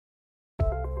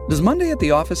Does Monday at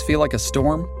the office feel like a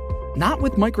storm? Not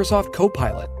with Microsoft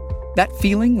Copilot. That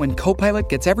feeling when Copilot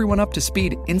gets everyone up to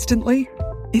speed instantly?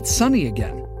 It's sunny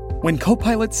again. When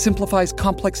Copilot simplifies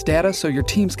complex data so your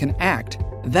teams can act,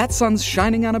 that sun's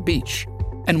shining on a beach.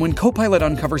 And when Copilot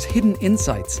uncovers hidden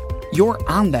insights, you're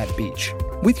on that beach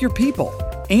with your people,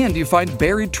 and you find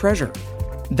buried treasure.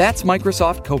 That's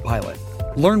Microsoft Copilot.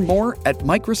 Learn more at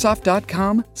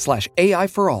Microsoft.com/AI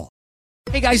for all.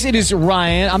 Hey guys, it is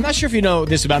Ryan. I'm not sure if you know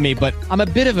this about me, but I'm a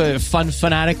bit of a fun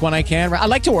fanatic when I can. I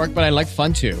like to work, but I like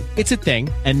fun too. It's a thing.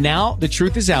 And now the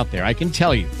truth is out there. I can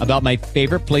tell you about my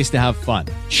favorite place to have fun.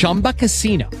 Chumba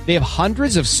Casino. They have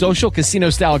hundreds of social casino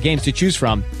style games to choose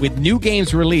from with new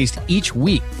games released each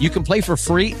week. You can play for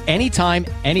free anytime,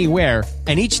 anywhere.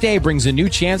 And each day brings a new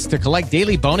chance to collect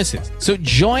daily bonuses. So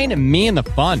join me in the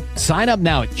fun. Sign up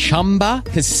now at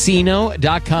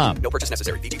ChumbaCasino.com. No purchase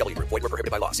necessary. VGW. Void where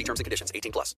prohibited by law. See terms and conditions.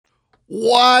 18+.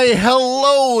 Why,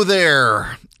 hello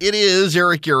there. It is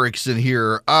Eric Erickson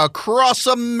here across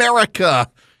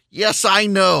America. Yes, I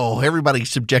know.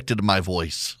 Everybody's subjected to my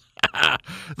voice.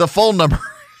 The phone number,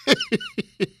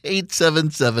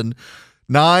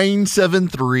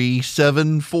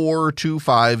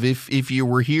 877-973-7425. If you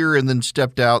were here and then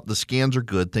stepped out, the scans are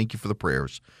good. Thank you for the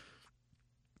prayers.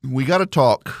 We got to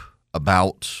talk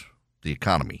about the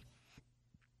economy.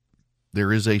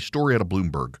 There is a story out of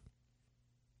Bloomberg.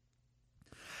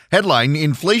 Headline,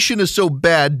 inflation is so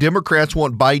bad, Democrats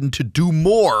want Biden to do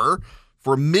more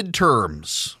for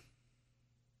midterms.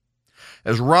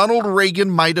 As Ronald Reagan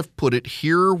might have put it,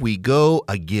 here we go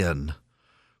again.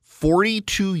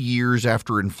 42 years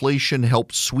after inflation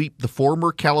helped sweep the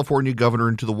former California governor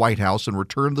into the White House and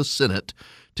return the Senate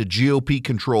to GOP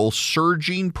control,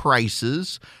 surging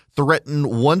prices threaten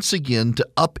once again to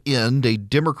upend a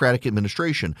Democratic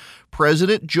administration.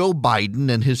 President Joe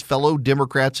Biden and his fellow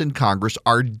Democrats in Congress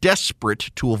are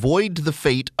desperate to avoid the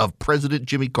fate of President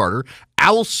Jimmy Carter,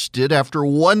 ousted after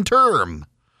one term.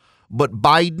 But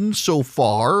Biden so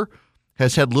far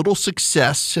has had little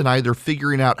success in either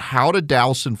figuring out how to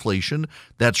douse inflation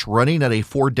that's running at a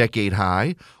 4-decade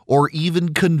high, or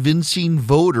even convincing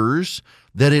voters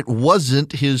that it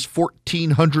wasn't his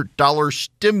 $1,400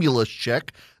 stimulus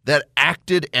check that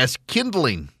acted as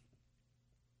kindling.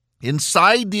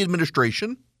 Inside the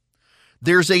administration,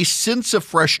 there's a sense of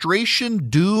frustration,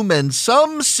 doom, and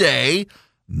some say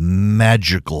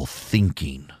magical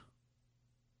thinking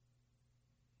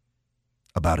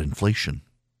about inflation.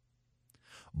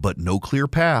 But no clear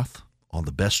path on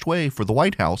the best way for the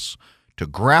White House to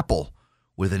grapple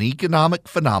with an economic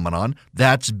phenomenon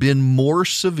that's been more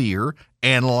severe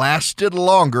and lasted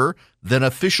longer than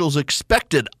officials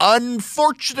expected,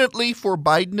 unfortunately for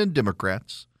Biden and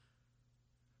Democrats.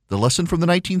 The lesson from the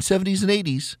 1970s and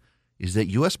 80s is that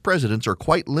U.S. presidents are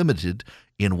quite limited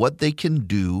in what they can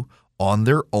do on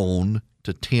their own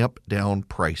to tamp down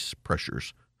price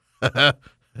pressures.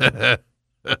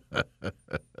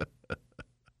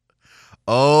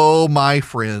 Oh, my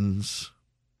friends.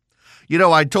 You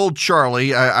know, I told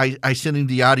Charlie, I sent him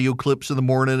the audio clips in the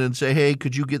morning and say, hey,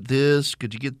 could you get this?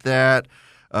 Could you get that?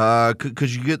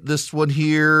 Could you get this one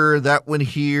here, that one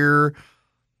here?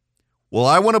 Well,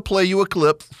 I want to play you a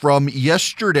clip from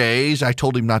yesterday's. I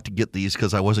told him not to get these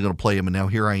because I wasn't going to play them, and now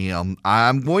here I am.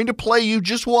 I'm going to play you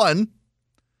just one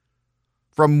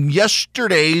from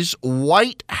yesterday's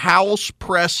White House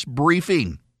press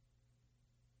briefing.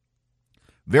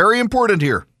 Very important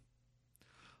here.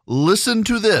 Listen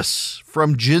to this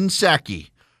from Jen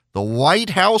Psaki, the White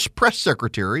House press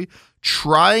secretary,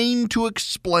 trying to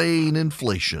explain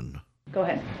inflation. Go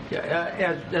ahead.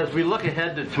 Yeah, as we look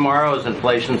ahead to tomorrow's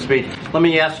inflation speech, let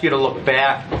me ask you to look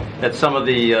back at some of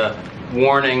the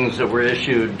warnings that were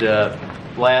issued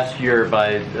last year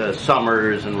by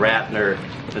Summers and Ratner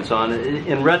and so on.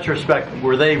 In retrospect,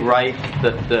 were they right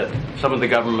that some of the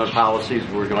government policies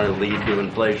were going to lead to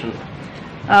inflation?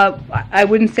 I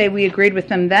wouldn't say we agreed with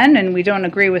them then, and we don't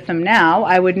agree with them now.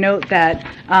 I would note that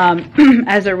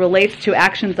as it relates to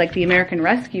actions like the American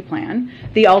Rescue Plan,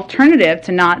 the alternative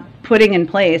to not putting in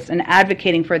place and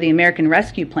advocating for the American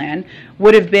Rescue Plan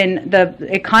would have been the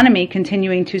economy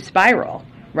continuing to spiral,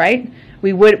 right?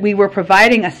 We were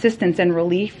providing assistance and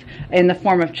relief in the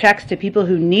form of checks to people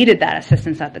who needed that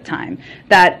assistance at the time.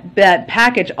 That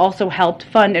package also helped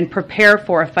fund and prepare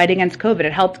for a fight against COVID.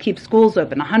 It helped keep schools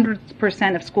open.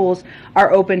 100% of schools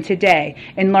are open today,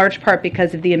 in large part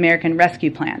because of the American Rescue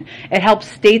Plan. It helps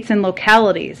states and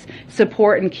localities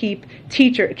support and keep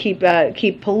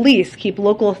police, keep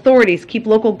local authorities, keep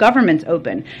local governments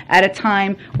open at a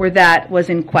time where that was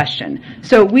in question.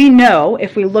 So we know,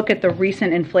 if we look at the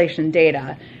recent inflation data,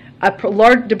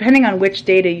 depending on which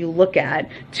data you look at,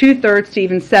 2/3 to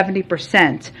even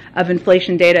 70% of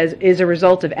inflation data is a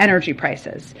result of energy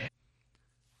prices.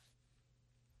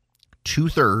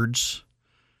 2/3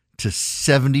 to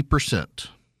 70%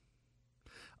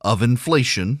 of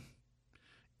inflation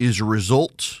is a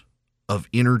result of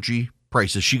energy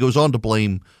prices. She goes on to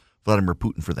blame Vladimir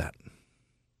Putin for that.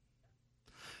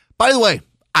 By the way,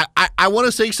 I want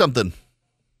to say something.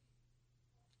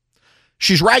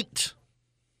 She's right.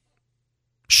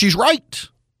 She's right.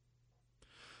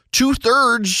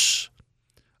 2/3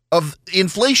 of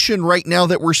inflation right now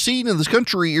that we're seeing in this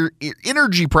country are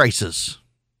energy prices.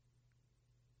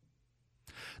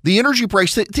 The energy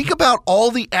price, think about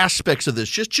all the aspects of this.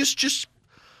 Just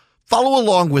follow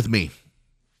along with me.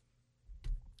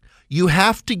 You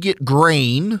have to get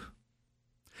grain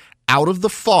out of the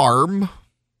farm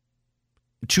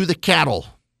to the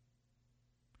cattle.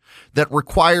 That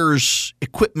requires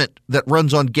equipment that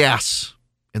runs on gas,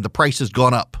 and the price has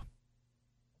gone up.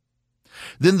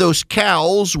 Then those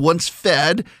cows, once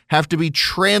fed, have to be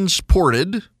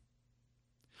transported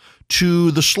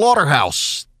to the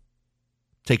slaughterhouse.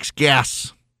 Takes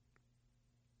gas.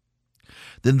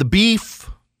 Then the beef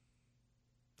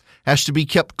has to be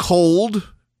kept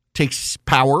cold, takes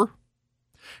power,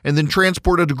 and then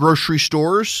transported to grocery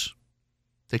stores,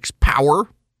 takes power.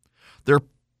 They're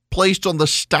placed on the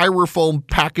styrofoam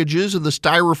packages, and the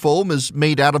styrofoam is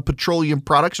made out of petroleum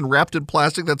products and wrapped in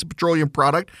plastic. That's a petroleum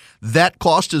product. That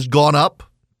cost has gone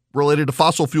up related to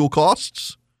fossil fuel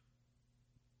costs.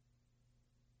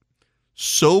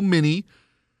 So many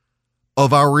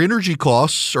of our energy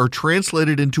costs are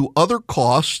translated into other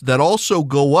costs that also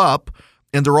go up,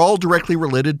 and they're all directly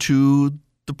related to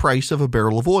the price of a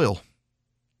barrel of oil.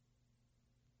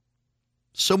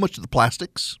 So much of the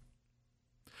plastics,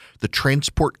 the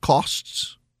transport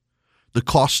costs, the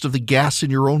cost of the gas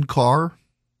in your own car,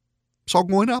 it's all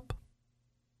going up.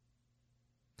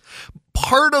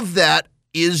 Part of that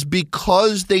is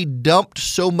because they dumped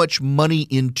so much money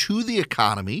into the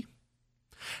economy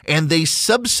and they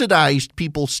subsidized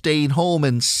people staying home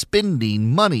and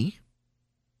spending money.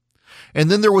 And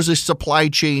then there was a supply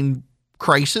chain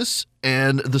crisis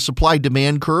and the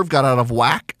supply-demand curve got out of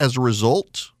whack as a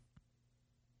result.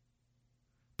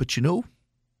 But you know,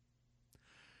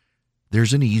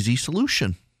 there's an easy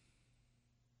solution.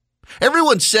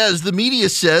 Everyone says, the media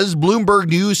says, Bloomberg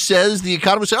News says, the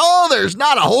economists say, oh, there's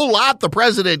not a whole lot the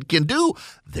president can do.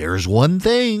 There's one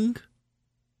thing.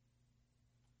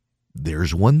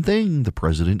 There's one thing the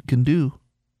president can do.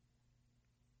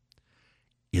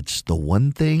 It's the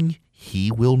one thing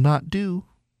he will not do.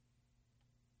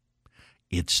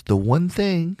 It's the one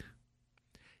thing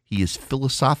he is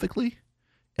philosophically,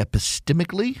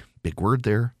 epistemically, big word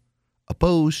there,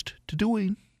 opposed to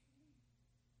doing.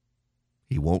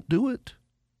 He won't do it.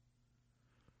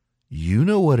 You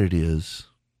know what it is.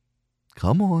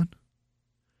 Come on.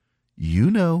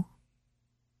 You know.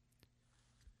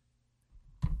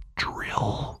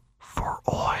 Drill for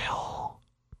oil.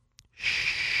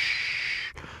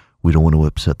 Shh. We don't want to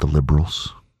upset the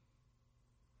liberals.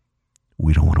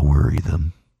 We don't want to worry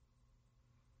them.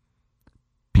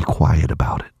 Be quiet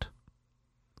about it.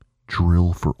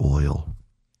 Drill for oil.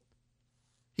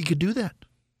 He could do that.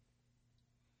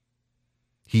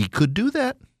 He could do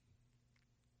that.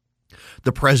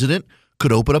 The president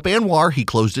could open up Anwar. He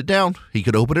closed it down. He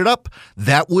could open it up.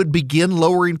 That would begin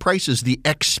lowering prices. The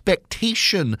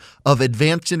expectation of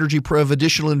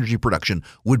additional energy production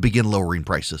would begin lowering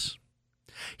prices.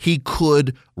 He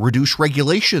could reduce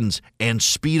regulations and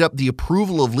speed up the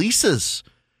approval of leases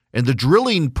and the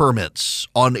drilling permits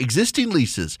on existing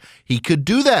leases. He could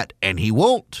do that, and he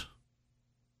won't.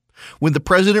 When the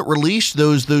president released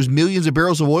those millions of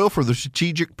barrels of oil for the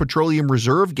Strategic Petroleum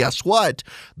Reserve, guess what?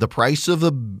 The price of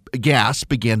the gas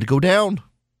began to go down.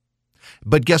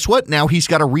 But guess what? Now he's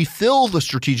got to refill the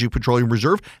Strategic Petroleum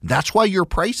Reserve. That's why your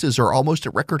prices are almost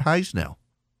at record highs now.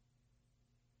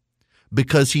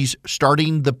 Because he's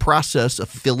starting the process of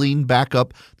filling back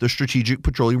up the Strategic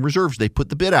Petroleum Reserves. They put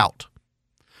the bid out.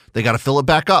 They got to fill it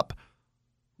back up.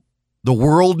 The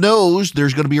world knows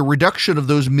there's going to be a reduction of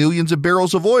those millions of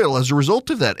barrels of oil as a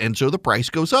result of that, and so the price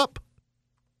goes up.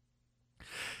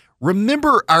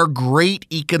 Remember our great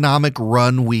economic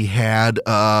run we had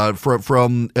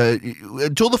from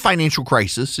until the financial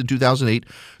crisis in 2008.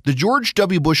 The George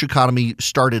W. Bush economy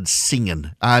started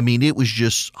singing. I mean, it was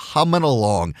just humming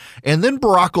along. And then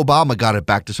Barack Obama got it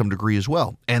back to some degree as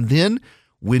well. And then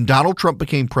when Donald Trump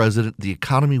became president, the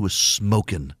economy was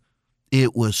smoking.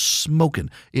 It was smoking.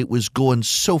 It was going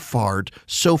so far,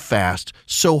 so fast,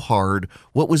 so hard.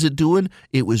 What was it doing?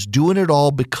 It was doing it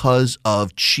all because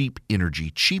of cheap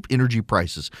energy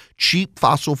prices, cheap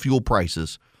fossil fuel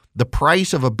prices. The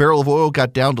price of a barrel of oil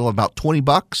got down to about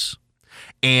 $20,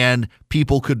 and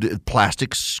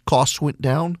plastics costs went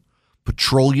down,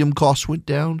 petroleum costs went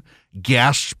down,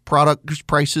 gas product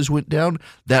prices went down.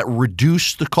 That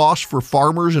reduced the cost for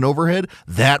farmers and overhead.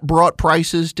 That brought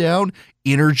prices down.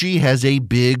 Energy has a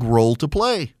big role to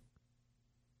play.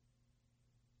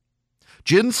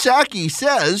 Jen Psaki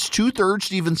says 2/3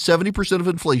 to even 70% of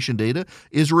inflation data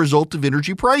is a result of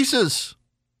energy prices.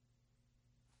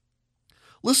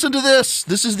 Listen to this.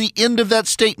 This is the end of that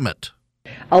statement.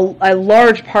 A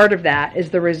large part of that is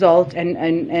the result,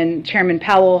 and Chairman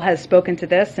Powell has spoken to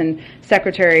this, and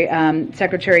Secretary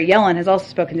Yellen has also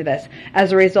spoken to this,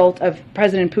 as a result of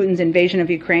President Putin's invasion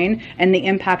of Ukraine and the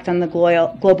impact on the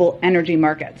global energy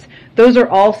markets. Those are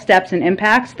all steps and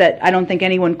impacts that I don't think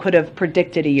anyone could have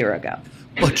predicted a year ago.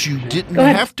 But you didn't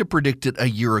have to predict it a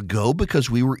year ago because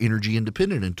we were energy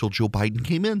independent until Joe Biden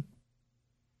came in.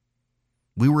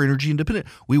 We were energy independent.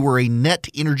 We were a net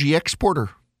energy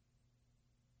exporter.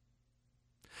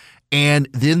 And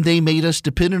then they made us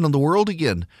dependent on the world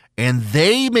again. And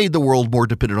they made the world more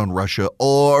dependent on Russia.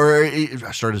 Or,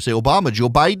 I started to say Obama, Joe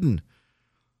Biden.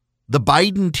 The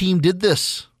Biden team did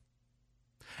this.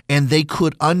 And they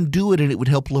could undo it and it would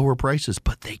help lower prices.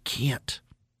 But they can't.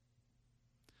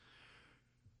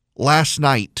 Last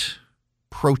night,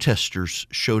 protesters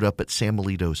showed up at Sam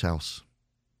Alito's house.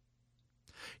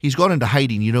 He's gone into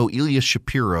hiding. You know, Elias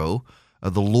Shapiro,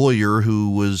 the lawyer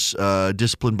who was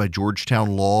disciplined by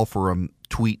Georgetown Law for a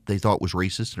tweet they thought was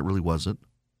racist, and it really wasn't.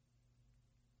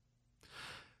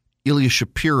 Elias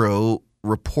Shapiro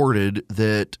reported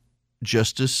that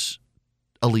Justice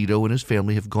Alito and his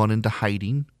family have gone into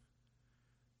hiding,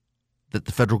 that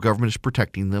the federal government is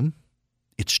protecting them.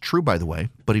 It's true, by the way,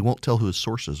 but he won't tell who his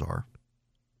sources are.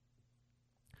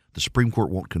 The Supreme Court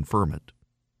won't confirm it.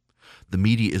 The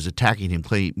media is attacking him,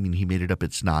 claiming he made it up.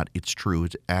 It's not. It's true.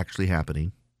 It's actually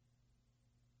happening.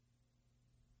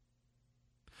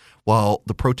 While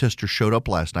the protesters showed up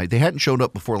last night, they hadn't shown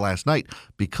up before last night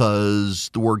because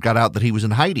the word got out that he was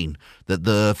in hiding, that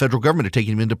the federal government had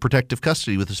taken him into protective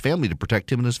custody with his family to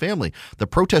protect him and his family. The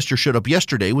protesters showed up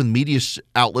yesterday when media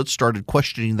outlets started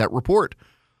questioning that report.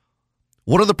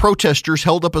 One of the protesters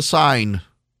held up a sign.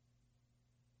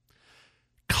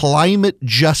 Climate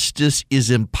justice is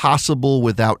impossible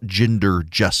without gender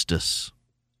justice.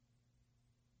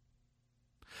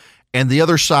 And the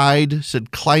other side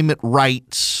said climate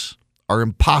rights are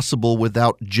impossible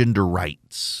without gender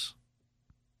rights.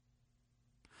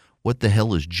 What the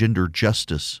hell is gender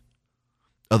justice?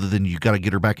 Other than you got to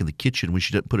get her back in the kitchen when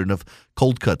she didn't put enough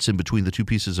cold cuts in between the two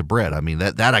pieces of bread. I mean,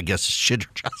 that I guess is gender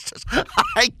justice.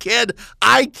 I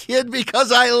kid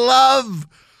because I love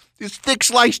this thick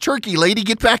sliced turkey, lady.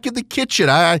 Get back in the kitchen.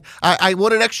 I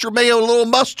want an extra mayo, a little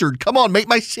mustard. Come on, make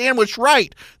my sandwich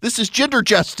right. This is gender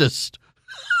justice.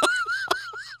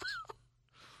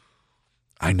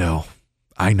 I know.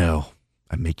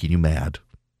 I'm making you mad.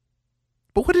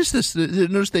 But what is this?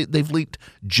 Notice they've linked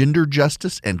gender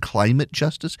justice and climate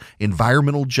justice,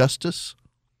 environmental justice.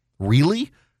 Really?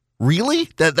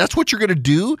 That's what you're going to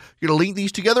do? You're going to link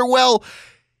these together? Well,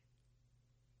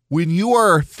 when you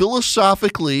are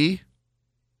philosophically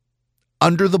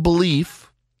under the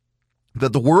belief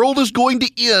that the world is going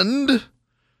to end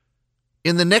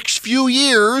in the next few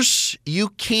years, you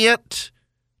can't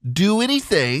do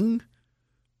anything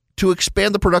to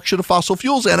expand the production of fossil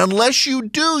fuels. And unless you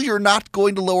do, you're not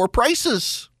going to lower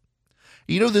prices.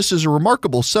 You know, this is a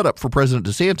remarkable setup for President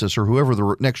DeSantis or whoever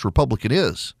the next Republican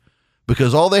is,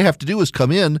 because all they have to do is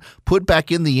come in, put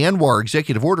back in the Anwar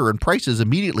executive order, and prices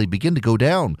immediately begin to go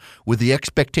down with the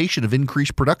expectation of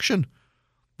increased production.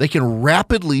 They can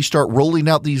rapidly start rolling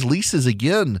out these leases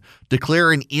again,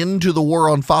 declare an end to the war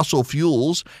on fossil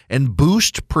fuels, and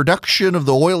boost production of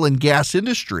the oil and gas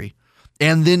industry,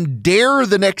 and then dare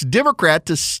the next Democrat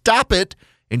to stop it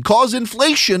and cause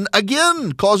inflation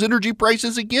again, cause energy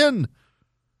prices again.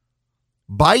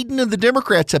 Biden and the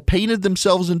Democrats have painted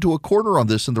themselves into a corner on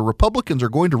this, and the Republicans are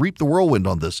going to reap the whirlwind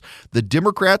on this. The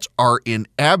Democrats are in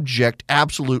abject,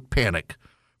 absolute panic.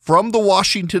 From the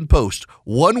Washington Post,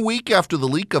 1 week after the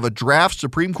leak of a draft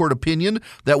Supreme Court opinion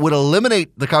that would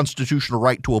eliminate the constitutional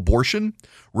right to abortion,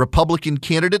 Republican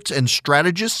candidates and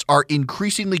strategists are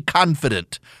increasingly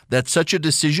confident that such a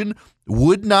decision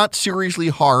would not seriously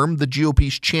harm the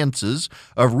GOP's chances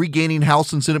of regaining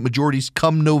House and Senate majorities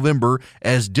come November,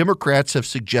 as Democrats have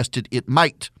suggested it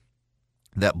might.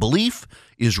 That belief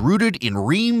is rooted in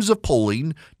reams of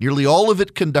polling, nearly all of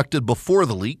it conducted before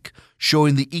the leak,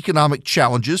 showing the economic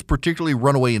challenges, particularly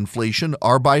runaway inflation,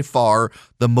 are by far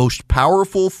the most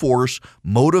powerful force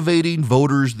motivating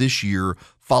voters this year,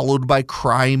 followed by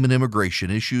crime and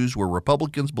immigration issues where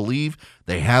Republicans believe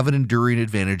they have an enduring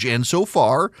advantage. And so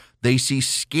far, they see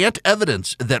scant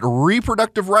evidence that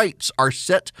reproductive rights are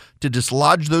set to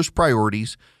dislodge those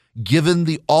priorities, given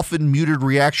the often muted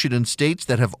reaction in states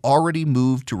that have already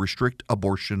moved to restrict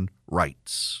abortion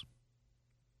rights.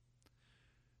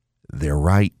 They're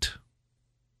right.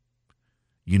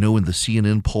 You know, in the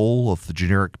CNN poll of the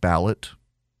generic ballot,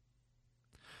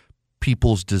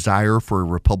 people's desire for a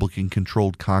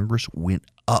Republican-controlled Congress went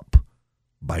up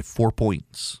by 4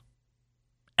 points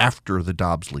after the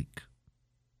Dobbs leak.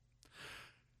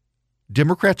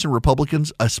 Democrats and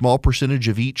Republicans, a small percentage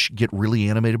of each, get really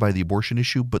animated by the abortion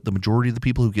issue, but the majority of the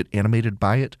people who get animated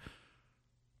by it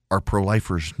are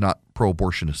pro-lifers, not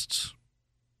pro-abortionists.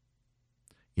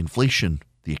 Inflation,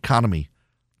 the economy,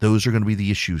 those are going to be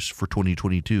the issues for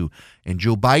 2022. And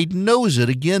Joe Biden knows it.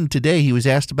 Again, today he was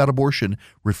asked about abortion,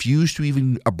 refused to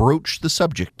even broach the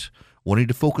subject, wanting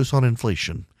to focus on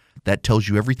inflation. That tells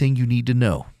you everything you need to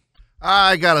know.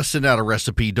 I got to send out a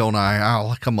recipe, don't I?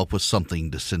 I'll come up with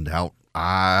something to send out.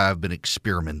 I've been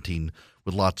experimenting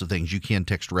with lots of things. You can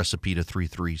text recipe to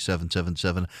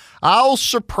 33777. I'll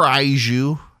surprise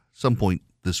you some point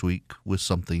this week with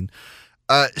something.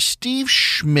 Steve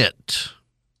Schmidt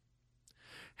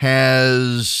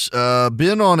has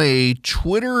been on a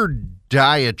Twitter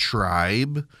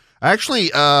diatribe.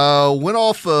 Actually, went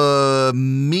off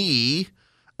me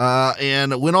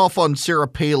and went off on Sarah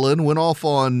Palin, went off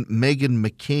on Meghan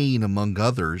McCain, among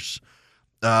others.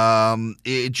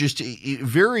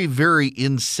 Very, very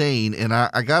insane. And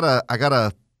I got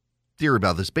a theory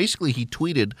about this. Basically, he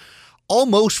tweeted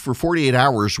almost for 48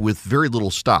 hours with very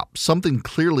little stop. Something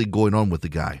clearly going on with the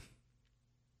guy.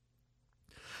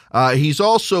 He's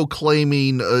also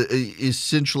claiming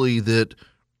essentially that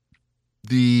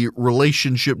the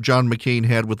relationship John McCain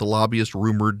had with the lobbyist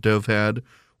rumored to have had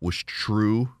was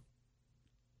true.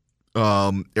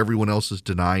 Everyone else is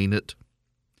denying it.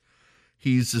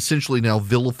 He's essentially now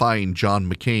vilifying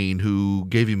John McCain, who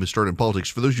gave him a start in politics.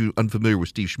 For those of you unfamiliar with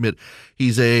Steve Schmidt,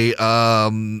 he's a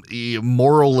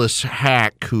moralist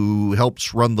hack who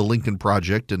helps run the Lincoln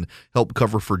Project and helped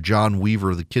cover for John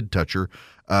Weaver, the kid toucher.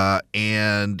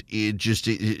 And it just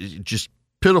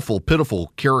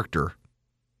pitiful character.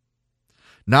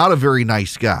 Not a very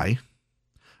nice guy.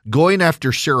 Going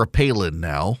after Sarah Palin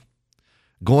now.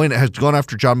 Has gone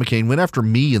after John McCain, went after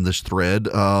me in this thread,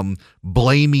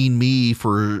 blaming me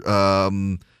for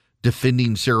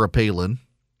defending Sarah Palin,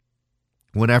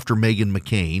 went after Meghan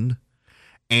McCain.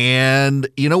 And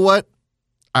you know what?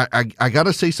 I got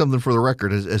to say something for the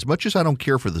record. As much as I don't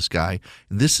care for this guy,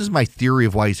 and this is my theory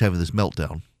of why he's having this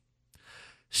meltdown.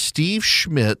 Steve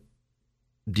Schmidt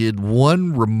did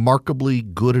one remarkably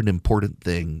good and important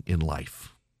thing in life.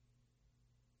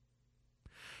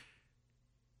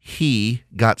 He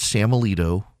got Sam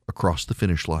Alito across the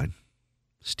finish line.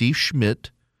 Steve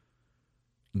Schmidt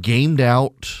gamed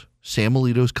out Sam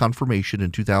Alito's confirmation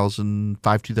in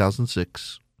 2005,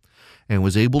 2006, and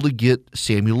was able to get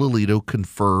Samuel Alito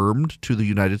confirmed to the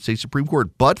United States Supreme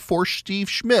Court. But for Steve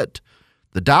Schmidt,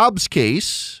 the Dobbs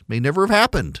case may never have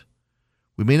happened.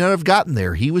 We may not have gotten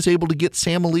there. He was able to get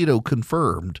Sam Alito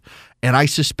confirmed. And I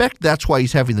suspect that's why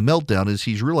he's having the meltdown, is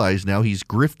he's realized now he's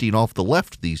grifting off the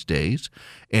left these days.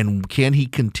 And can he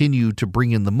continue to bring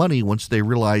in the money once they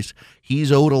realize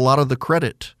he's owed a lot of the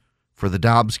credit for the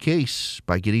Dobbs case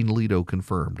by getting Alito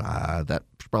confirmed? That's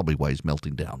probably why he's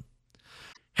melting down.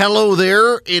 Hello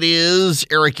there. It is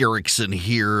Eric Erickson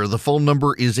here. The phone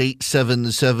number is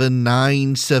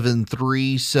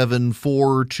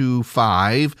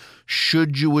 877-973-7425.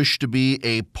 Should you wish to be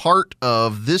a part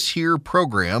of this here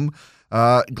program,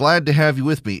 glad to have you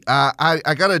with me.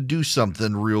 I got to do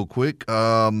something real quick.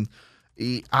 I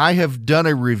have done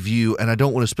a review, and I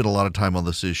don't want to spend a lot of time on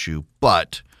this issue,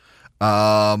 but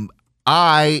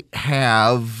I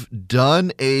have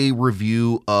done a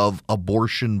review of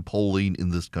abortion polling in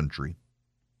this country.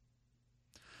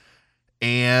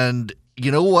 And you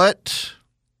know what?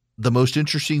 The most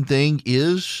interesting thing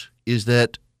is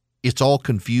that it's all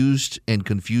confused and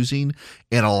confusing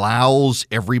and allows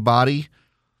everybody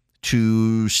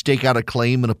to stake out a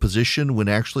claim and a position when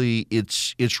actually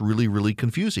it's really, really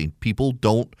confusing. People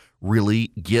don't really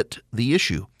get the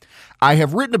issue. I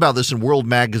have written about this in World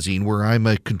Magazine, where I'm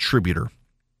a contributor.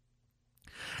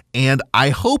 And I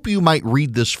hope you might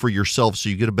read this for yourself so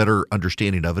you get a better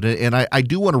understanding of it. And I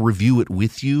do want to review it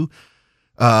with you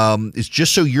It's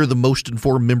just so you're the most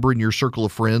informed member in your circle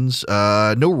of friends.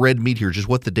 No red meat here, just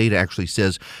what the data actually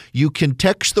says. You can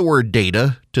text the word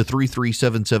data to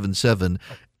 33777,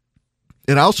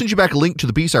 and I'll send you back a link to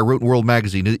the piece I wrote in World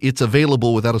Magazine. It's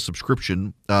available without a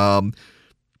subscription.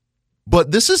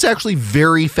 But this is actually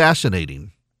very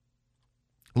fascinating.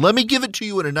 Let me give it to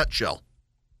you in a nutshell.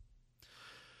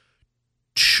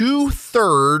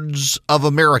 2/3 of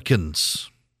Americans,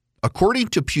 according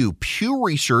to Pew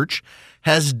Research,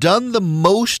 has done the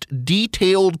most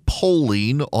detailed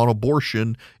polling on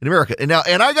abortion in America. And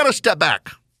I got to step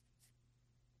back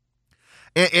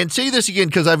and say this again,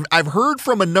 because I've heard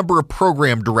from a number of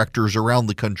program directors around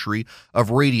the country of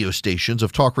radio stations,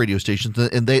 of talk radio stations,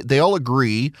 and they all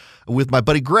agree with my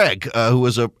buddy Greg, who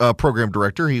was a program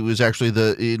director. He was actually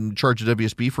in charge of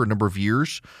WSB for a number of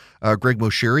years, Greg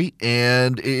Mosheri,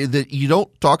 and that you don't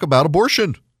talk about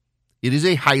abortion. It is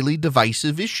a highly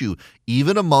divisive issue.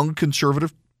 Even among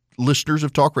conservative listeners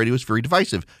of talk radio, it's very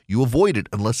divisive. You avoid it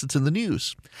unless it's in the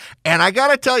news. And I got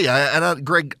to tell you,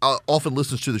 Greg often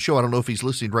listens to the show. I don't know if he's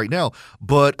listening right now,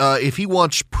 but if he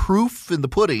wants proof in the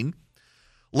pudding,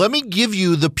 let me give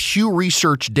you the Pew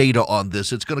Research data on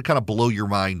this. It's going to kind of blow your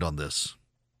mind on this.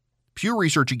 Pew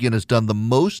Research, again, has done the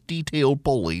most detailed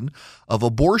polling of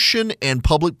abortion and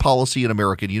public policy in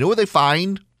America. And you know what they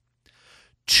find?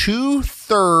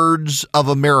 2/3 of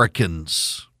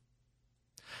Americans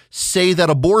say that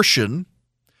abortion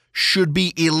should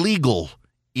be illegal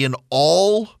in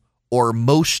all or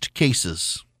most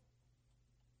cases.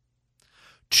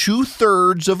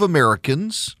 2/3 of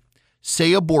Americans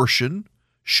say abortion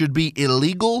should be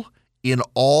illegal in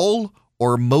all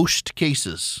or most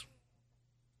cases.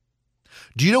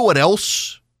 Do you know what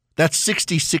else? That's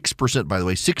 66%, by the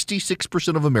way.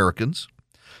 66% of Americans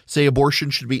say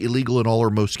abortion should be illegal in all or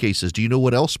most cases. Do you know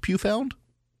what else Pew found?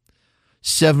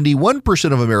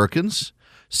 71% of Americans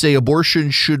say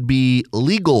abortion should be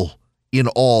legal in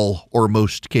all or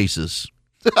most cases.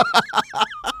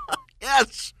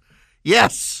 Yes.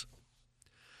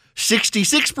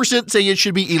 66% say it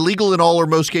should be illegal in all or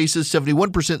most cases.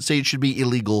 71% say it should be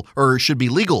illegal or should be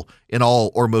legal in all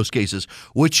or most cases,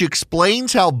 which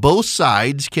explains how both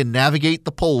sides can navigate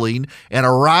the polling and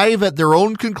arrive at their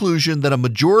own conclusion that a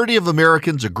majority of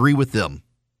Americans agree with them.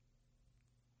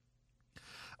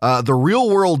 The real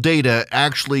world data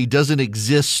actually doesn't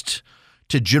exist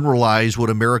to generalize what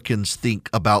Americans think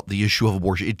about the issue of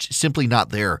abortion. It's simply not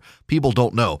there. People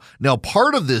don't know. Now,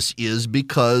 part of this is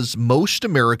because most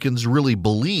Americans really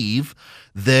believe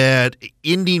that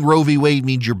ending Roe v. Wade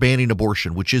means you're banning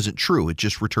abortion, which isn't true. It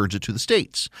just returns it to the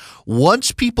states.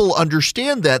 Once people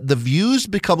understand that, the views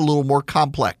become a little more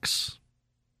complex.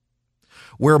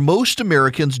 Where most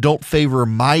Americans don't favor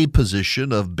my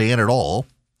position of ban it all,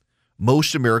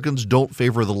 most Americans don't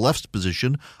favor the left's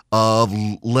position of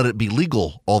let it be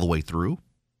legal all the way through.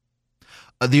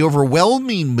 The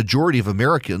overwhelming majority of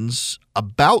Americans,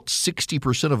 about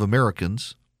 60% of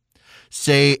Americans,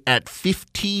 say at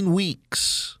 15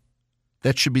 weeks,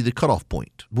 that should be the cutoff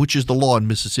point, which is the law in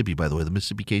Mississippi, by the way. The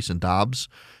Mississippi case in Dobbs,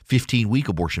 15-week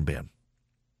abortion ban.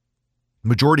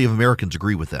 Majority of Americans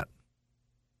agree with that.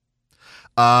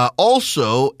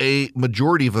 Also, a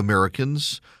majority of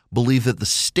Americans believe that the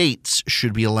states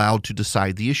should be allowed to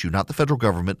decide the issue, not the federal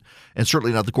government, and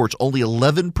certainly not the courts. Only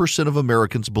 11% of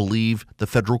Americans believe the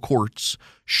federal courts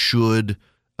should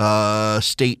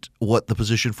state what the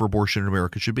position for abortion in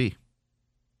America should be.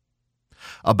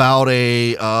 About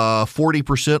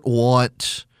 40%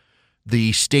 want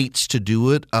the states to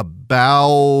do it.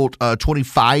 About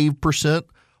 25%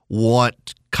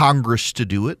 want Congress to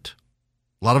do it.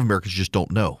 A lot of Americans just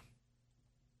don't know.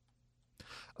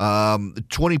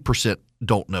 20%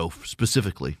 don't know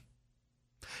specifically.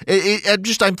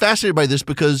 I'm fascinated by this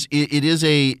because it is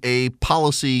a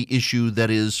policy issue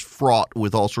that is fraught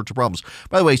with all sorts of problems.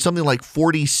 By the way, something like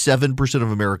 47%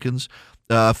 of Americans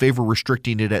favor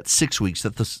restricting it at 6 weeks.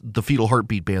 That the fetal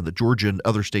heartbeat ban that Georgia and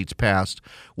other states passed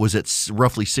was at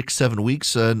roughly 6-7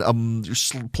 weeks, and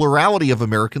plurality of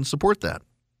Americans support that.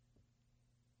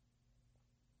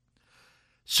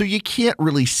 So you can't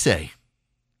really say.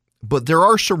 But there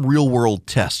are some real-world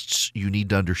tests you need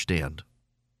to understand.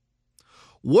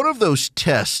 One of those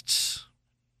tests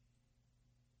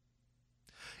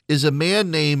is a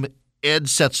man named Ed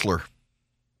Setzler.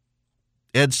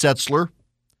 Ed Setzler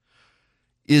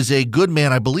is a good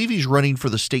man. I believe he's running for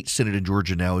the state senate in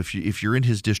Georgia now. If you're in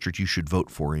his district, you should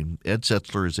vote for him. Ed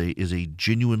Setzler is a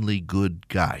genuinely good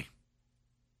guy.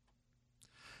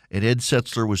 And Ed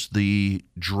Setzler was the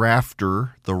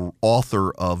drafter, the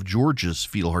author of Georgia's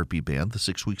fetal heartbeat ban, the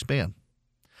 6 weeks ban.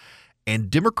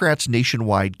 And Democrats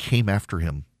nationwide came after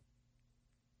him.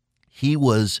 He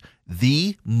was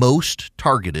the most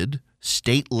targeted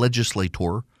state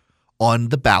legislator on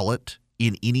the ballot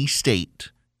in any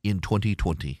state in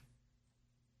 2020.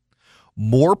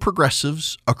 More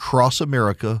progressives across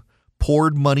America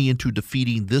poured money into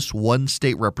defeating this one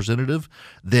state representative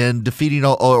than defeating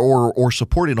or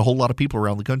supporting a whole lot of people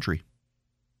around the country.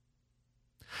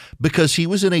 Because he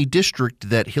was in a district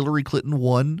that Hillary Clinton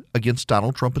won against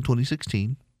Donald Trump in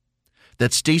 2016,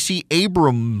 that Stacey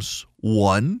Abrams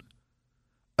won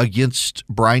against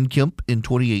Brian Kemp in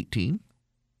 2018,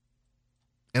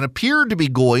 and appeared to be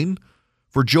going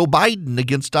for Joe Biden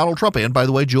against Donald Trump. And by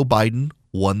the way, Joe Biden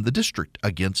won the district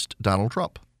against Donald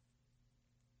Trump.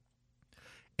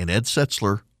 And Ed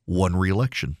Setzler won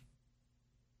re-election.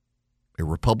 A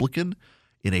Republican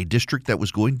in a district that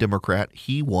was going Democrat,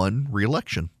 he won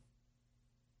re-election.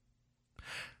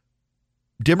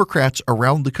 Democrats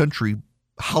around the country,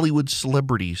 Hollywood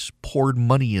celebrities, poured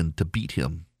money in to beat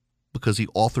him because he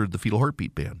authored the fetal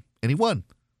heartbeat ban, and he won.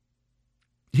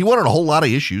 He won on a whole lot of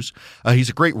issues. He's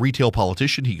a great retail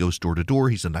politician. He goes door to door.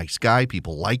 He's a nice guy.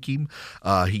 People like him.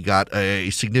 He got a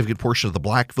significant portion of the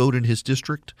black vote in his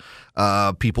district.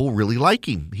 People really like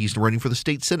him. He's running for the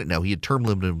state Senate now. He had term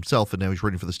limited himself, and now he's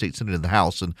running for the state Senate in the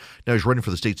House, and now he's running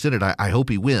for the state Senate. I hope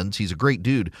he wins. He's a great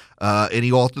dude, and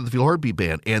he authored the fetal heartbeat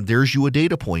ban. And there's you a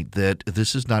data point that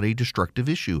this is not a destructive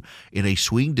issue. In a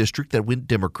swing district that went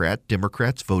Democrat,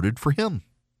 Democrats voted for him.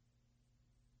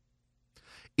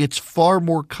 It's far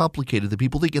more complicated than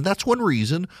people think. And that's one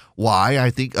reason why I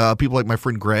think people like my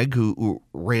friend Greg, who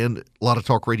ran a lot of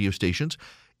talk radio stations,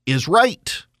 is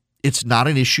right. It's not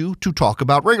an issue to talk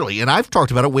about regularly. And I've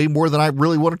talked about it way more than I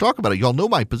really want to talk about it. Y'all know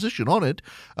my position on it.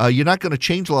 You're not going to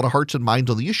change a lot of hearts and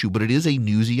minds on the issue, but it is a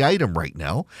newsy item right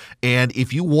now. And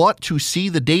if you want to see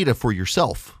the data for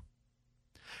yourself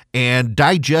and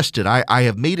digest it, I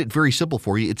have made it very simple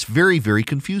for you. It's very, very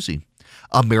confusing.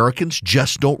 Americans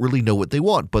just don't really know what they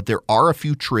want, but there are a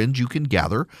few trends you can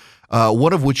gather,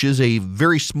 one of which is a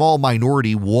very small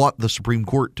minority want the Supreme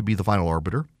Court to be the final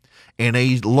arbiter, and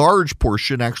a large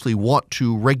portion actually want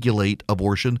to regulate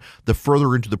abortion. The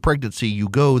further into the pregnancy you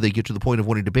go, they get to the point of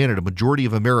wanting to ban it. A majority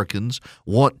of Americans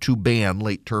want to ban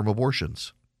late-term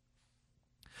abortions.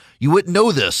 You wouldn't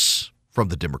know this from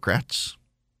the Democrats.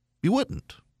 You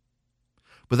wouldn't.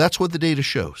 But that's what the data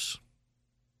shows.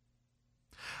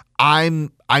 I'm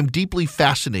deeply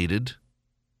fascinated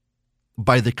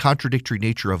by the contradictory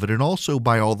nature of it, and also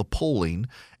by all the polling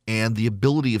and the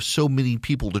ability of so many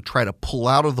people to try to pull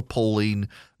out of the polling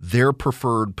their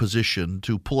preferred position,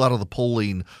 to pull out of the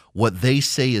polling what they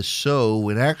say is so,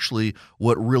 and actually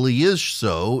what really is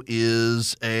so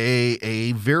is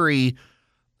a very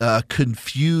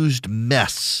confused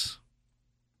mess.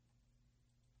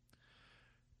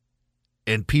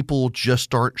 And people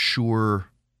just aren't sure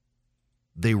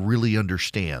they really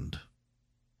understand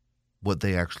what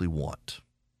they actually want.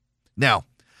 Now,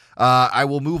 I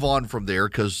will move on from there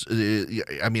because,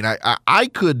 I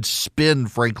could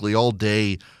spend, frankly, all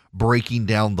day breaking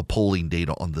down the polling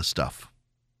data on this stuff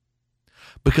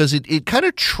because it kind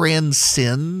of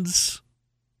transcends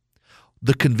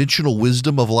the conventional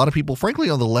wisdom of a lot of people, frankly,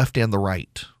 on the left and the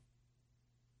right.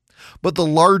 But the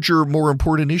larger, more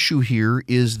important issue here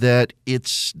is that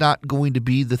it's not going to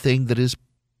be the thing that is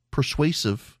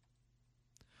persuasive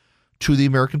to the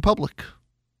American public.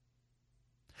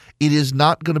 It is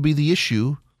not going to be the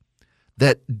issue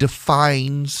that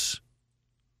defines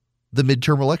the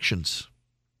midterm elections.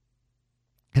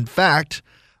 In fact,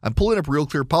 I'm pulling up Real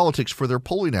Clear Politics for their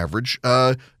polling average.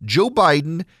 Joe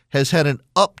Biden has had an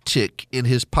uptick in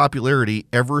his popularity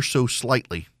ever so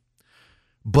slightly,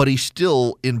 but he's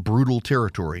still in brutal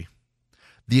territory.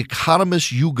 The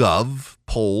Economist YouGov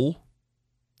poll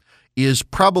is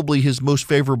probably his most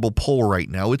favorable poll right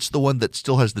now. It's the one that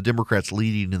still has the Democrats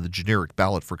leading in the generic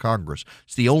ballot for Congress.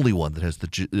 It's the only one that has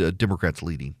the Democrats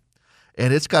leading.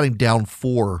 And it's got him down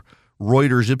 4.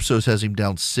 Reuters Ipsos has him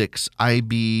down 6.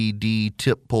 IBD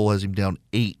Tip poll has him down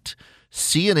 8.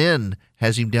 CNN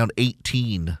has him down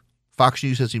 18. Fox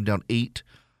News has him down 8.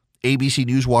 ABC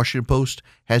News, Washington Post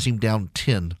has him down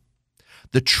 10.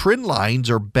 The trend lines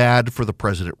are bad for the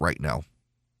president right now.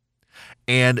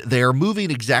 And they are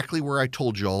moving exactly where I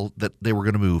told y'all that they were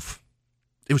going to move.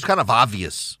 It was kind of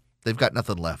obvious. They've got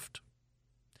nothing left.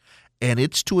 And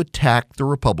it's to attack the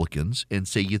Republicans and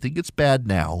say, you think it's bad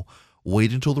now,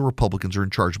 wait until the Republicans are in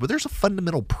charge. But there's a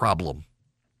fundamental problem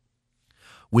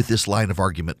with this line of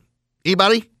argument.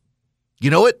 Anybody?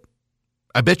 You know it?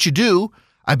 I bet you do.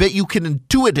 I bet you can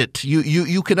intuit it.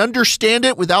 You can understand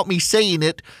it without me saying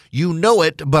it. You know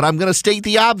it, but I'm going to state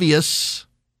the obvious.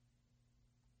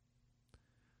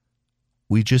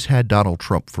 We just had Donald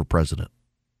Trump for president.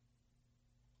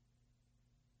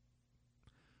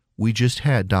 we just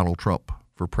had Donald Trump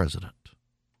for president.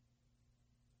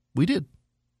 We did.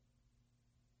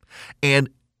 And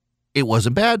it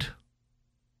wasn't bad.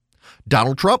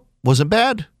 Donald Trump wasn't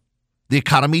bad. The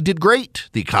economy did great.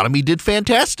 The economy did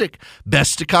fantastic.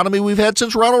 Best economy we've had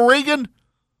since Ronald Reagan.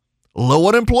 Low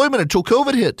unemployment until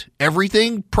COVID hit.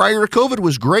 Everything prior to COVID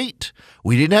was great.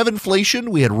 We didn't have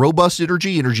inflation. We had robust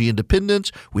energy independence.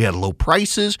 We had low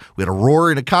prices. We had a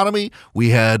roaring economy. We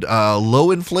had low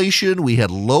inflation. We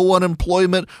had low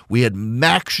unemployment. We had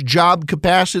max job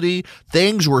capacity.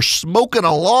 Things were smoking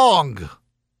along.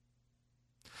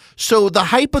 So the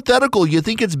hypothetical, you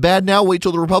think it's bad now, wait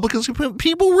till the Republicans.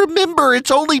 People remember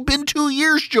it's only been 2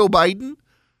 years, Joe Biden.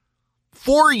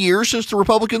 4 years since the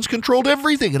Republicans controlled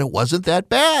everything, and it wasn't that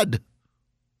bad.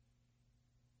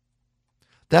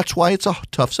 That's why it's a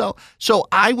tough sell. So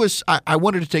I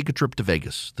wanted to take a trip to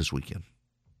Vegas this weekend.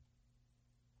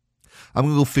 I'm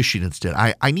going to go fishing instead.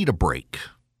 I need a break.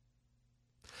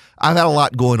 I've had a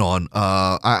lot going on.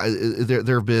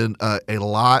 There have been a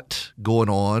lot going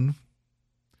on.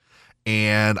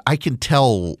 And I can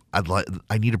tell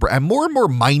I need a break. I'm more and more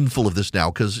mindful of this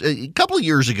now because a couple of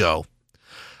years ago,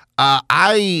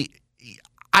 I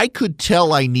could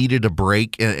tell I needed a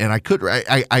break, and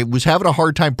I was having a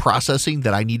hard time processing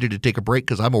that I needed to take a break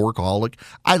because I'm a workaholic.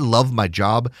 I love my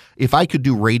job. If I could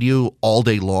do radio all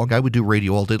day long, I would do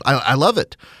radio all day. I love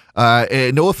it.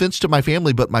 And no offense to my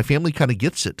family, but my family kind of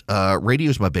gets it.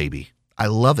 Radio is my baby. I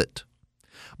love it.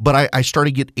 But I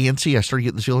started to get antsy. I started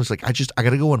getting the feeling like I got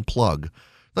to go unplug.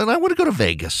 Then I want to go to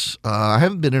Vegas. I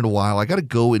haven't been in a while. I got to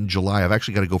go in July. I've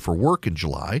actually got to go for work in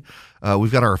July.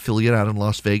 We've got our affiliate out in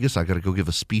Las Vegas. I got to go give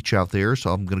a speech out there,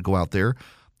 so I'm going to go out there.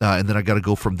 And then I got to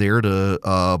go from there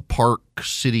to Park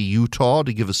City, Utah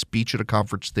to give a speech at a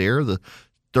conference there the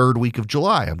third week of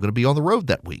July. I'm going to be on the road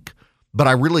that week. But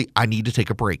I need to take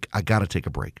a break. I got to take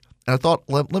a break. And I thought,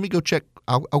 let me go check.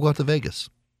 I'll go out to Vegas.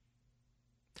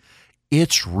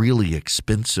 It's really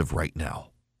expensive right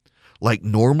now. Like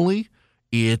normally,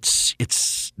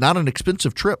 it's not an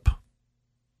expensive trip.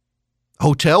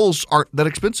 Hotels aren't that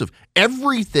expensive.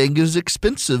 Everything is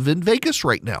expensive in Vegas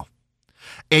right now.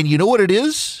 And you know what it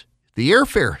is? The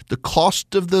airfare, the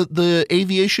cost of the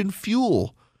aviation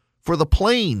fuel for the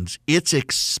planes. It's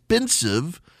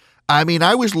expensive. I mean,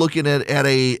 I was looking at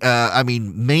a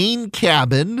main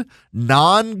cabin,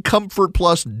 non-comfort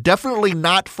plus, definitely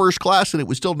not first class, and it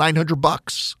was still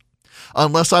 $900.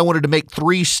 Unless I wanted to make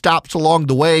 3 stops along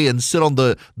the way and sit on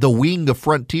the wing of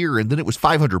Frontier, and then it was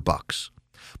 $500.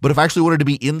 But if I actually wanted to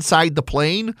be inside the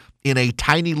plane in a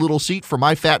tiny little seat for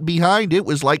my fat behind, it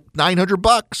was like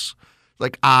 $900.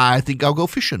 Like, I think I'll go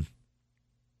fishing.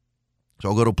 So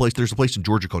I'll go to a place. There's a place in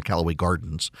Georgia called Callaway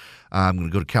Gardens. I'm going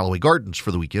to go to Callaway Gardens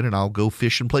for the weekend, and I'll go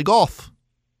fish and play golf.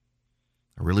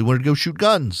 I really wanted to go shoot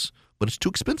guns, but it's too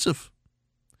expensive.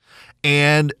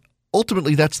 And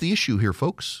ultimately, that's the issue here,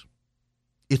 folks.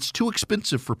 It's too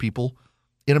expensive for people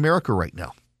in America right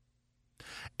now.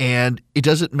 And it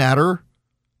doesn't matter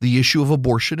the issue of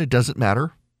abortion. It doesn't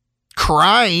matter.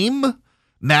 Crime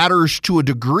matters to a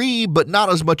degree, but not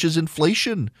as much as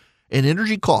inflation and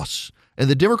energy costs. And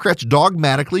the Democrats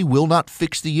dogmatically will not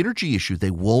fix the energy issue.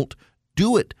 They won't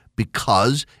do it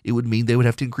because it would mean they would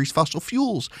have to increase fossil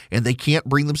fuels, and they can't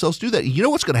bring themselves to do that. You know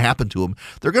what's going to happen to them?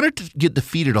 They're going to get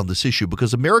defeated on this issue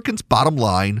because Americans' bottom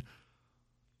line,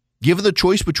 given the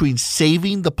choice between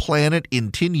saving the planet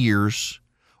in 10 years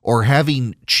or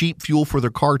having cheap fuel for their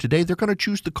car today, they're going to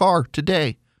choose the car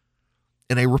today.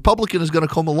 And a Republican is going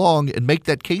to come along and make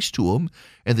that case to them,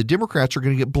 and the Democrats are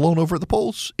going to get blown over at the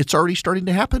polls. It's already starting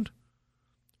to happen.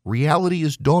 Reality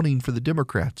is dawning for the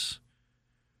Democrats.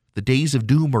 The days of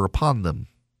doom are upon them,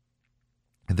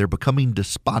 and they're becoming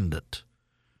despondent.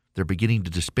 They're beginning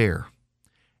to despair,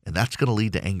 and that's going to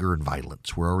lead to anger and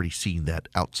violence. We're already seeing that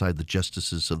outside the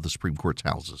justices of the Supreme Court's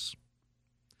houses.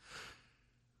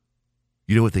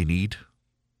 You know what they need?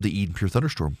 The Eden Pure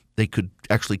Thunderstorm. They could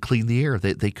actually clean the air.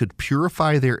 They could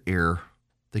purify their air.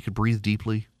 They could breathe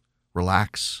deeply,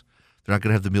 relax. They're not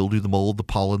going to have the mildew, the mold, the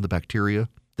pollen, the bacteria.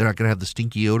 They're not going to have the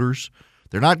stinky odors.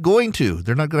 They're not going to.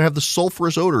 They're not going to have the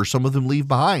sulfurous odors some of them leave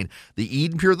behind. The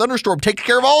Eden Pure Thunderstorm takes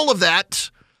care of all of that.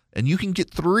 And you can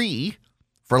get 3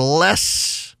 for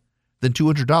less than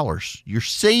 $200. You're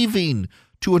saving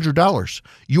 $200.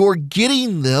 You're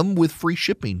getting them with free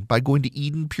shipping by going to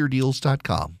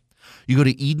EdenPureDeals.com. You go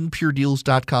to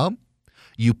EdenPureDeals.com.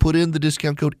 You put in the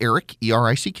discount code ERIC,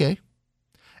 ERICK,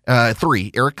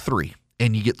 3, ERIC 3.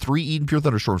 and you get 3 Eden Pure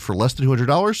Thunderstorms for less than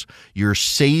 $200. You're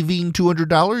saving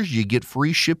 $200. You get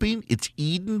free shipping. It's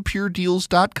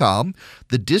EdenPureDeals.com.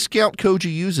 The discount code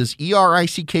you use is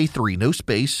ERICK3, no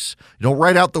space. Don't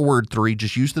write out the word 3.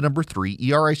 Just use the number 3,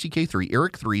 ERICK3,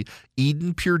 Eric 3,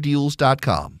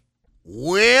 EdenPureDeals.com.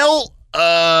 Well,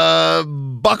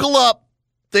 buckle up.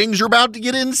 Things are about to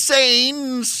get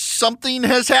insane. Something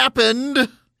has happened.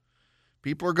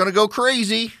 People are going to go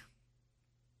crazy.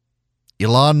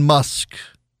 Elon Musk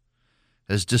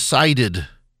has decided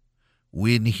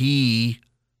when he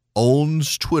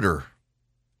owns Twitter,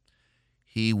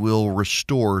 he will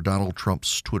restore Donald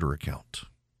Trump's Twitter account.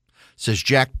 Says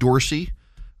Jack Dorsey,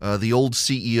 the old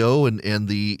CEO and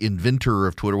the inventor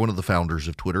of Twitter, one of the founders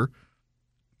of Twitter,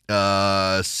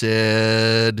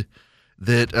 said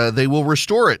that they will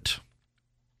restore it.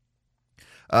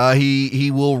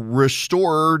 He will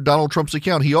restore Donald Trump's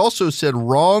account. He also said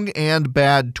wrong and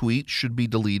bad tweets should be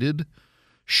deleted,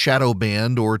 shadow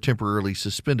banned, or temporarily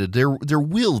suspended. There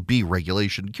will be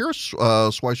regulation. Kara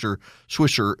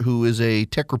Swisher, who is a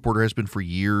tech reporter, has been for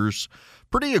years,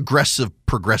 pretty aggressive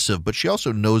progressive, but she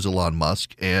also knows Elon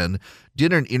Musk and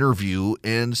did an interview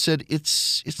and said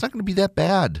it's not going to be that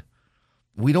bad.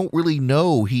 We don't really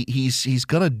know. He's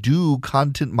going to do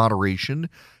content moderation.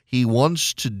 He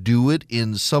wants to do it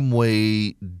in some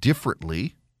way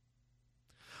differently,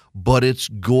 but it's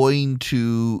going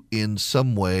to, in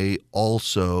some way,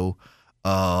 also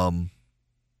allow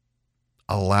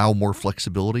more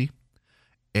flexibility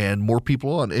and more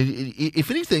people on. If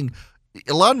anything,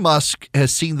 Elon Musk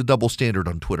has seen the double standard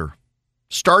on Twitter,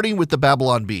 starting with the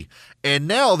Babylon Bee. And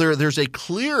now there's a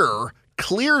clear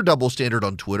double standard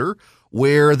on Twitter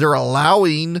where they're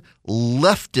allowing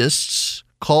leftists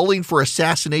calling for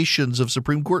assassinations of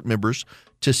Supreme Court members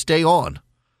to stay on.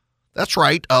 That's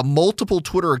right. Multiple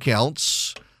Twitter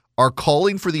accounts are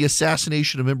calling for the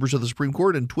assassination of members of the Supreme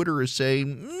Court, and Twitter is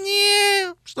saying,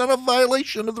 yeah, it's not a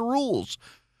violation of the rules.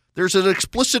 There's an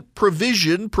explicit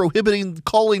provision prohibiting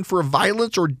calling for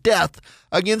violence or death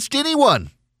against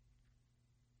anyone.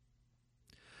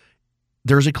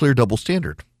 There's a clear double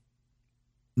standard.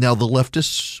 Now, the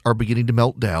leftists are beginning to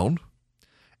melt down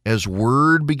as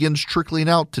word begins trickling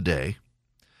out today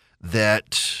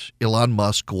that Elon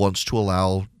Musk wants to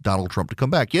allow Donald Trump to come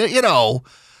back. People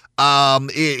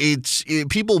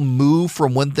move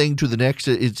from one thing to the next.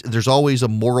 There's always a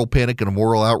moral panic and a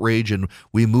moral outrage, and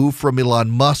we move from Elon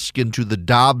Musk into the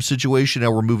Dobbs situation.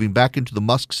 Now we're moving back into the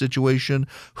Musk situation.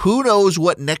 Who knows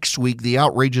what next week the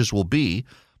outrages will be,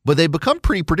 but they become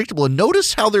pretty predictable. And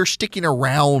notice how they're sticking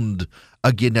around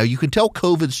again. Now, you can tell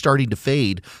COVID's starting to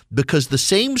fade because the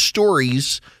same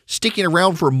stories sticking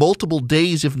around for multiple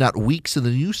days, if not weeks, in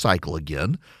the news cycle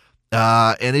again.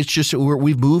 And it's just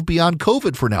we've moved beyond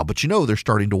COVID for now. But, they're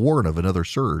starting to warn of another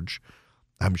surge.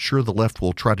 I'm sure the left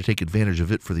will try to take advantage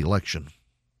of it for the election.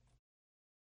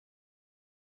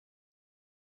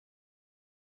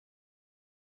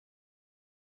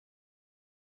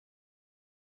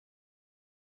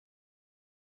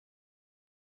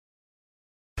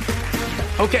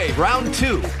 Okay, round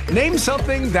 2. Name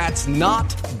something that's not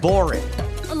boring.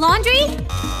 A laundry?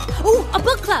 Ooh, a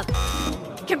book club.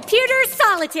 Computer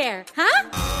solitaire, huh?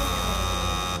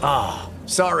 Ah,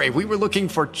 sorry, we were looking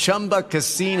for Chumba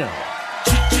Casino.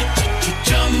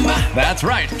 That's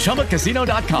right,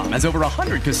 ChumbaCasino.com has over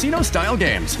 100 casino-style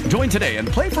games. Join today and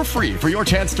play for free for your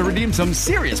chance to redeem some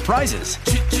serious prizes.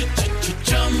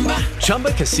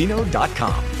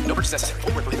 ChumbaCasino.com. No purchase necessary.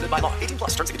 Void where prohibited by law. 18+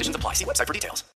 terms and conditions apply. See website for details.